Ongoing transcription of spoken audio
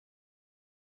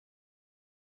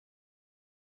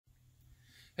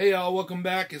Hey y'all, welcome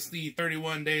back. It's the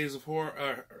 31 Days of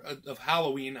Horror, of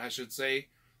Halloween, I should say,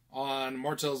 on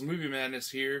Martell's Movie Madness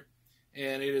here,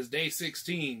 and it is day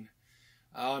 16.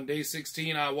 On day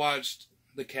 16, I watched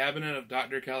The Cabinet of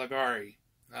Dr. Caligari.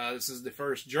 This is the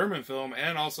first German film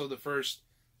and also the first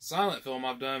silent film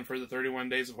I've done for the 31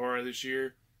 Days of Horror this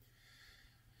year.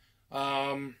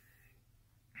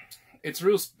 It's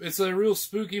a real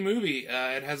spooky movie.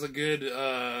 It has a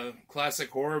good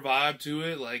classic horror vibe to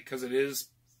it, because it is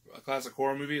a classic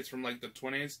horror movie. It's from the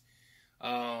 20s.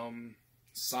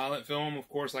 Silent film, of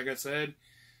course, like I said.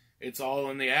 It's all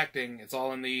in the acting. It's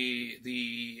all in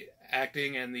the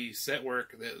acting and the set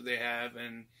work that they have,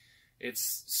 and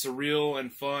it's surreal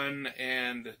and fun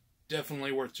and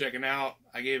definitely worth checking out.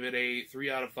 I gave it a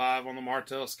 3 out of 5 on the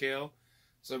Martell scale,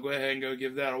 so go ahead and go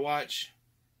give that a watch.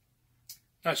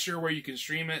 Not sure where you can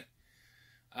stream it.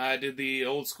 I did the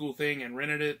old school thing and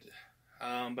rented it,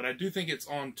 but I do think it's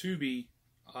on Tubi.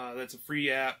 That's a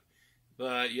free app,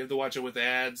 but you have to watch it with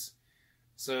ads.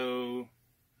 So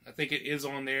I think it is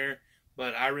on there,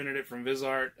 but I rented it from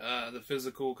VisArt, the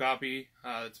physical copy.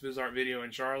 It's VisArt Video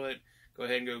in Charlotte. Go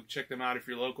ahead and go check them out if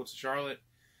you're local to Charlotte.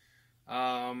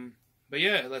 But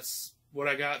yeah, that's what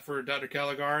I got for Dr.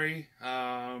 Caligari.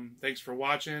 Thanks for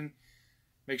watching.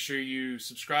 Make sure you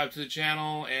subscribe to the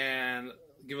channel and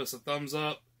give us a thumbs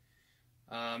up.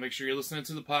 Make sure you're listening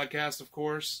to the podcast, of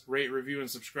course. Rate, review, and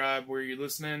subscribe where you're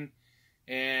listening.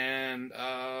 And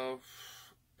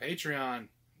Patreon.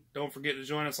 Don't forget to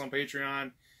join us on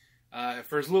Patreon.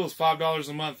 For as little as $5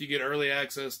 a month, you get early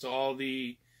access to all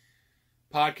the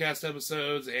podcast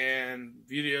episodes and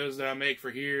videos that I make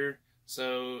for here.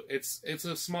 So it's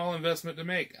a small investment to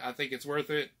make. I think it's worth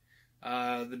it.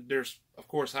 There's, of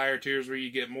course, higher tiers where you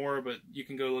get more, but you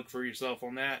can go look for yourself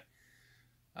on that.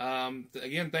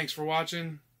 Again, thanks for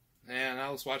watching, and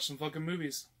now let's watch some fucking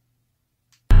movies.